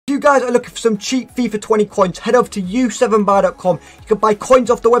guys are looking for some cheap FIFA 20 coins, head over to u7buy.com. You can buy coins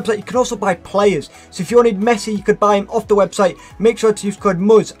off the website. You can also buy players. So if you wanted Messi, you could buy him off the website. Make sure to use code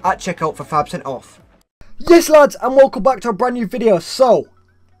MUZZ at checkout for 5% off. Yes, lads, and welcome back to a brand new video. So,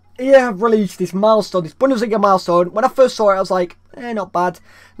 EA have released this milestone, this Bundesliga milestone. When I first saw it, I was like, not bad,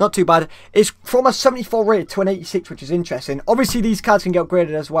 not too bad. It's from a 74 rated to an 86, which is interesting. Obviously, these cards can get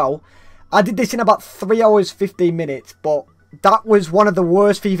upgraded as well. I did this in about 3 hours, 15 minutes, but that was one of the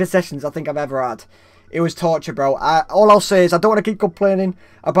worst FIFA sessions I think I've ever had. It was torture, bro. All I'll say is I don't want to keep complaining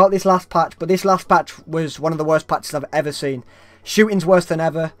about this last patch, but this last patch was one of the worst patches I've ever seen. Shooting's worse than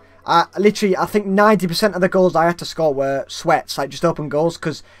ever. Literally, I think 90% of the goals I had to score were sweats, like just open goals,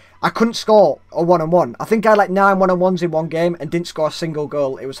 because I couldn't score a one-on-one. I think I had like 9 one-on-ones in one game and didn't score a single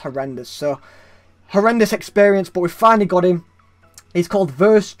goal. It was horrendous. So, horrendous experience, but we finally got him. He's called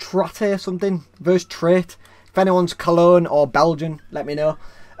Verstraete or something. Verstraete. If anyone's Cologne or Belgian, let me know.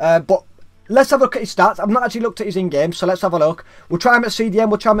 But let's have a look at his stats. I've not actually looked at his in-game, so let's have a look. We'll try him at CDM.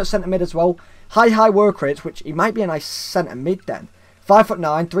 We'll try him at centre-mid as well. High work rates, which he might be a nice centre-mid then.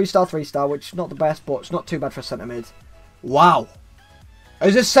 5'9", 3-star, 3-star, which is not the best, but it's not too bad for a centre-mid. Wow.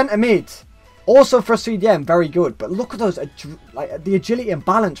 As a centre-mid, also for a CDM, very good. But look at those, like the agility and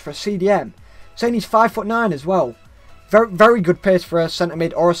balance for a CDM. Saying he's 5'9" as well. Very good pace for a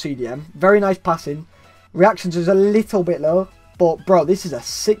centre-mid or a CDM. Very nice passing. Reactions is a little bit low. But, bro, this is a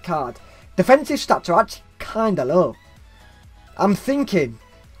sick card. Defensive stats are actually kind of low. I'm thinking,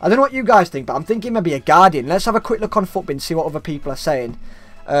 I don't know what you guys think, but I'm thinking maybe a Guardian. Let's have a quick look on Futbin, see what other people are saying.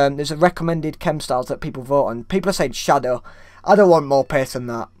 There's a recommended chem styles that people vote on. People are saying Shadow. I don't want more pace than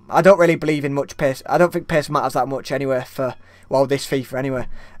that. I don't really believe in much pace. I don't think pace matters that much anyway for, well, this FIFA anyway.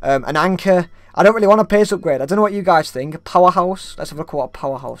 An Anchor. I don't really want a pace upgrade. I don't know what you guys think. Powerhouse. Let's have a look at what a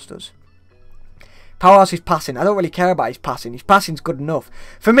Powerhouse does. Powerhouse is passing. I don't really care about his passing. His passing's good enough.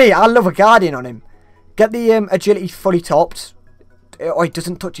 For me, I love a Guardian on him. Get the agility fully topped. Oh, he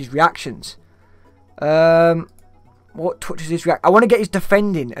doesn't touch his reactions. What touches his react? I want to get his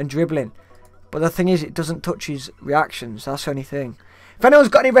defending and dribbling. But the thing is, it doesn't touch his reactions. That's the only thing. If anyone's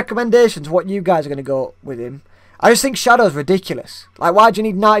got any recommendations what you guys are going to go with him. I just think Shadow's ridiculous. Like, why do you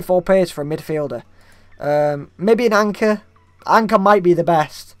need 94 pace for a midfielder? Maybe an Anchor. Anchor might be the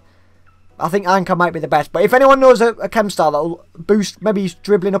best. I think Anchor might be the best. But if anyone knows a chem style that will boost, maybe he's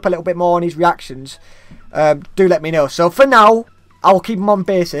dribbling up a little bit more on his reactions, do let me know. So for now, I'll keep him on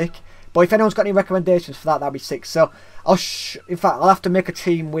basic. But if anyone's got any recommendations for that, that'd be sick. So in fact, I'll have to make a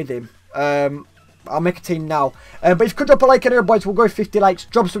team with him. I'll make a team now. But if you could drop a like on here, boys, we'll go 50 likes.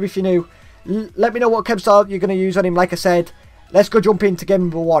 Drop some if you're new. Let me know what chem style you're going to use on him. Like I said, let's go jump into game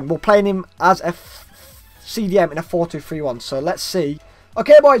number 1. We're playing him as a CDM in a 4-2-3-1. So let's see.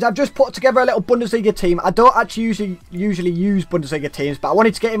 Okay, boys, I've just put together a little Bundesliga team. I don't actually usually use Bundesliga teams, but I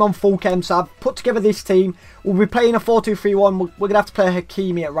wanted to get him on full chem, so I've put together this team. We'll be playing a 4-2-3-1. We're going to have to play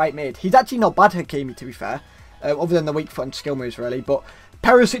Hakimi at right mid. He's actually not bad, Hakimi, to be fair, other than the weak foot and skill moves, really. But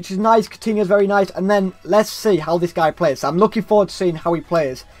Perisic is nice, Coutinho's very nice, and then let's see how this guy plays. So I'm looking forward to seeing how he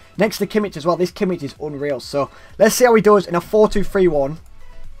plays. Next to Kimmich as well. This Kimmich is unreal, so let's see how he does in a 4-2-3-1.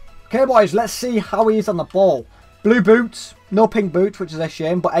 Okay, boys, let's see how he is on the ball. Blue boots, no pink boots, which is a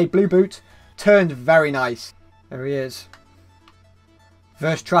shame, but a blue boot turned very nice. There he is.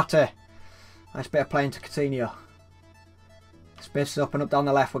 Verstraete. Nice bit of playing to Coutinho. Space up and up down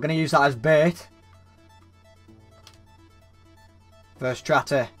the left. We're going to use that as bait.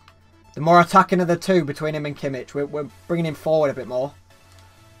 Verstraete. The more attacking of the two between him and Kimmich. We're bringing him forward a bit more.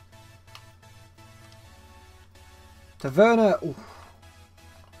 To Werner. Ooh.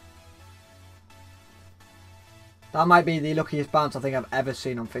 That might be the luckiest bounce I think I've ever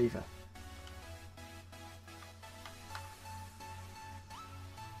seen on FIFA.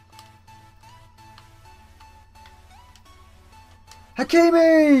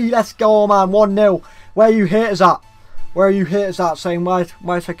 Hakimi! Let's go, man. 1-0. Where are you haters at? Where are you haters at saying why is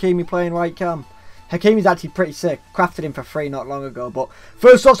Hakimi playing right cam? Hakimi's actually pretty sick. Crafted him for free not long ago. But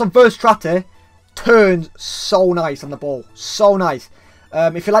first thoughts on Verstraete. Turns so nice on the ball. So nice.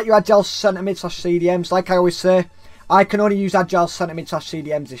 If you like your agile centre mid / CDMs, like I always say, I can only use agile centre mid /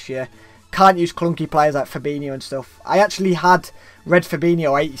 CDMs this year. Can't use clunky players like Fabinho and stuff. I actually had red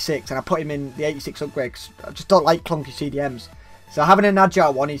Fabinho 86 and I put him in the 86 upgrade because I just don't like clunky CDMs. So having an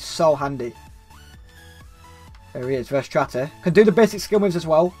agile one is so handy. There he is, Verstraete. Can do the basic skill moves as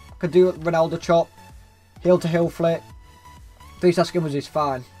well. Can do Ronaldo chop, heel to heel flick. 3-star skill moves is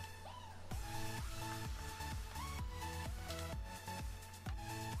fine.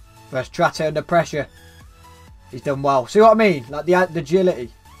 Verstraete under pressure. He's done well. See what I mean? Like the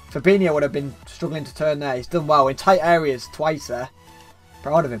agility. Fabinho would have been struggling to turn there. He's done well in tight areas twice there.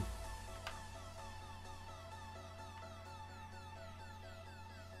 Proud of him.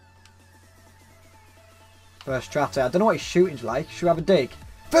 Verstraete. I don't know what his shooting's like. Should we have a dig?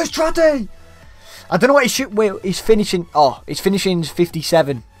 Verstraete! I don't know what his shoot. Wait, he's finishing. Oh, his finishing's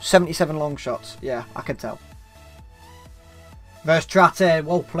 57. 77 long shots. Yeah, I can tell. Verstraete,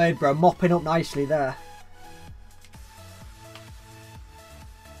 well played, bro. Mopping up nicely there.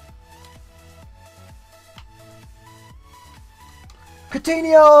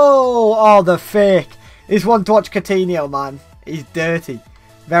 Coutinho! Oh, the fake. He's one to watch Coutinho, man. He's dirty.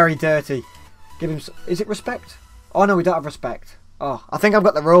 Very dirty. Give him... Is it respect? Oh, no, we don't have respect. Oh, I think I've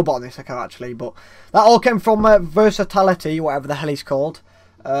got the robot on this account, actually. But that all came from Versatility, whatever the hell he's called.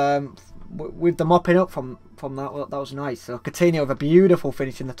 With the mopping up from that. Well, that was nice. So, Coutinho with a beautiful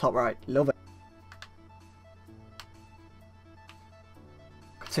finish in the top right. Love it.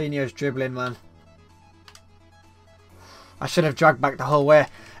 Coutinho's dribbling, man. I should have dragged back the whole way.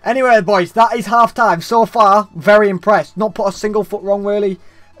 Anyway, boys, that is half-time. So far, very impressed. Not put a single foot wrong, really.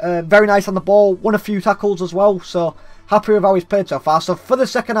 Very nice on the ball. Won a few tackles as well. So, happy with how he's played so far. So, for the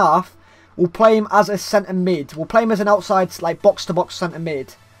second half, we'll play him as a centre mid. We'll play him as an outside, like, box-to-box centre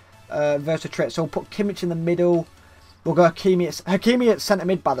mid. Versatility. So, we'll put Kimmich in the middle. We'll go Hakimi at centre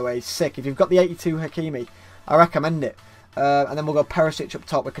mid, by the way. He's sick. If you've got the 82 Hakimi, I recommend it. And then we'll go Perisic up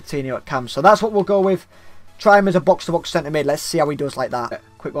top with Coutinho at cam. So, that's what we'll go with. Try him as a box-to-box centre mid. Let's see how he does like that.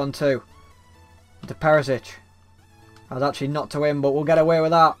 Quick 1-2. To Perisic. I was actually not to him, but we'll get away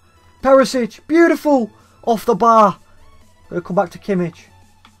with that. Perisic. Beautiful. Off the bar. Gonna come back to Kimmich.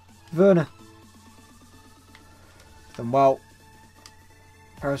 Werner. Done well.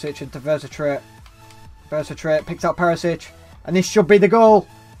 Perisic into Verstraete. Verstraete picks out Perisic. And this should be the goal.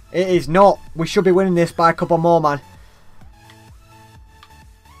 It is not. We should be winning this by a couple more, man.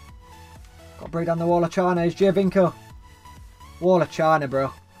 Break down the wall of China is Giovinco. Wall of China,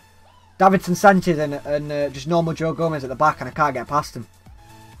 bro. Davinson Sanchez and just normal Joe Gomez at the back, and I can't get past him.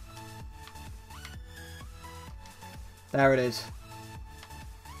 There it is.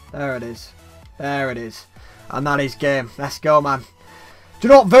 There it is. There it is. And that is game. Let's go, man. Do you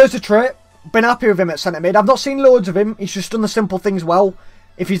know what? Versatility, been happy with him at centre mid. I've not seen loads of him. He's just done the simple things well.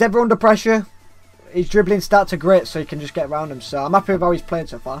 If he's ever under pressure, his dribbling stats are great, so he can just get around him. So I'm happy with how he's played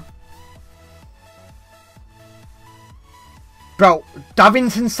so far. Bro,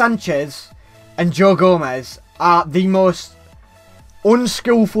 Davinson Sanchez and Joe Gomez are the most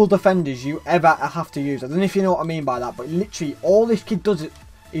unskillful defenders you ever have to use. I don't know if you know what I mean by that, but literally all this kid does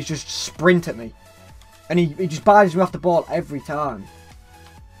is just sprint at me. And he just barges me off the ball every time.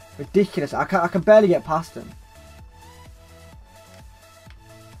 Ridiculous. I can barely get past him.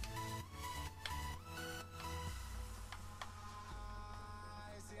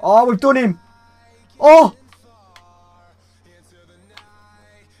 Oh, we've done him. Oh!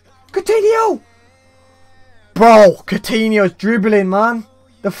 Coutinho! Bro, Coutinho's dribbling, man.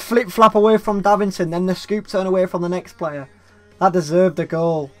 The flip-flap away from Davinson, then the scoop turn away from the next player. That deserved a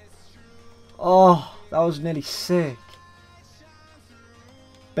goal. Oh, that was nearly sick.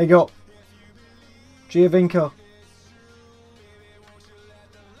 Big up. Giovinco.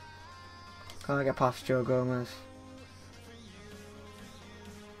 Can't get past Joe Gomez.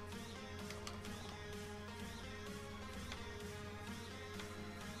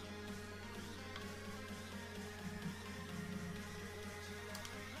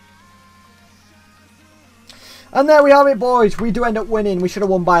 And there we have it, boys. We do end up winning. We should have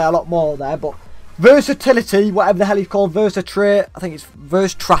won by a lot more there, but Versatility, whatever the hell he's called, Versatility, I think it's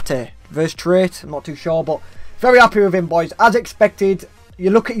Verstraete. Verstraete, I'm not too sure, but very happy with him, boys. As expected, you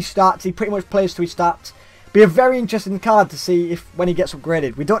look at his stats, he pretty much plays to his stats. Be a very interesting card to see if when he gets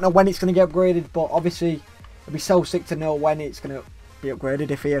upgraded. We don't know when it's going to get upgraded, but obviously it'd be so sick to know when it's going to be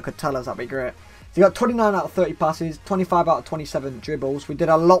upgraded. If he could tell us, that'd be great. So he got 29 out of 30 passes, 25 out of 27 dribbles. We did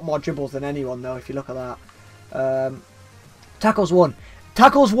a lot more dribbles than anyone, though, if you look at that. Tackles won.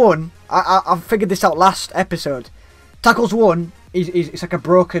 Tackles won. I figured this out last episode. Tackles won it's like a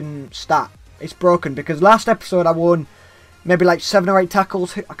broken stat. It's broken because last episode I won maybe like 7 or 8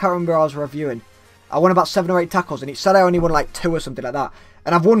 tackles. I can't remember what I was reviewing. I won about 7 or 8 tackles and it said I only won like 2 or something like that.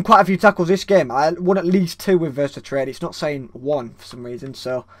 And I've won quite a few tackles this game. I won at least 2 with Versatility. It's not saying 1 for some reason.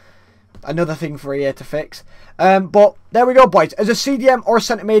 So another thing for EA to fix. But there we go, boys. As a CDM or a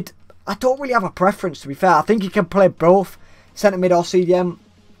centre mid, I don't really have a preference, to be fair. I think he can play both, centre mid or CDM.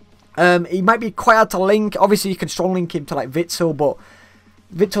 He might be quite hard to link. Obviously, you can strong link him to like Witsel, but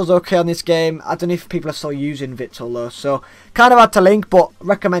Witsel's okay on this game. I don't know if people are still using Witsel though, so kind of hard to link, but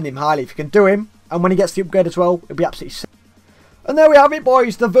recommend him highly if you can do him. And when he gets the upgrade as well, it'll be absolutely sick. And there we have it,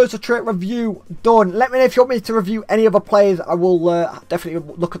 boys. The Versatility review done. Let me know if you want me to review any other players. I will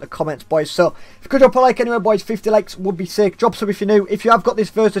definitely look at the comments, boys. So if you could drop a like anyway, boys, 50 likes would be sick. Drop some if you're new. If you have got this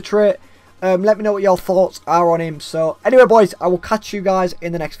Versatility Let me know what your thoughts are on him. So anyway, boys, I will catch you guys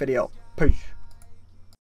in the next video. Peace.